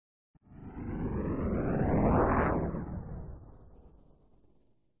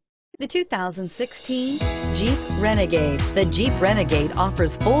The 2016 Jeep Renegade. The Jeep Renegade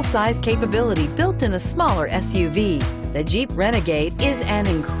offers full-size capability built in a smaller SUV. The Jeep Renegade is an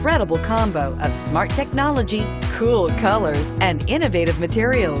incredible combo of smart technology, cool colors, and innovative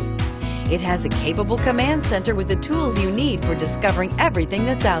materials. It has a capable command center with the tools you need for discovering everything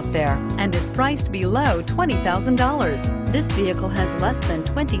that's out there, and is priced below $20,000. This vehicle has less than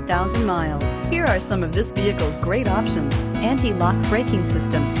 20,000 miles. Here are some of this vehicle's great options: anti-lock braking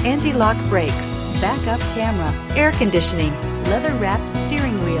system, anti-lock brakes, backup camera, air conditioning, leather-wrapped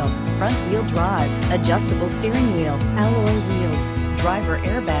steering wheel, front-wheel drive, adjustable steering wheel, alloy wheels, driver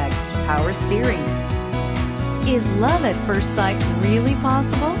airbag, power steering. Is love at first sight really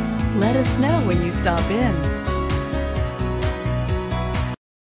possible? Let us know when you stop in.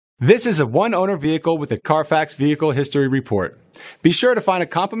 This is a one-owner vehicle with a Carfax Vehicle History Report. Be sure to find a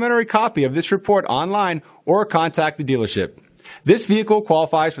complimentary copy of this report online or contact the dealership. This vehicle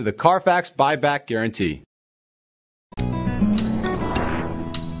qualifies for the Carfax Buyback Guarantee.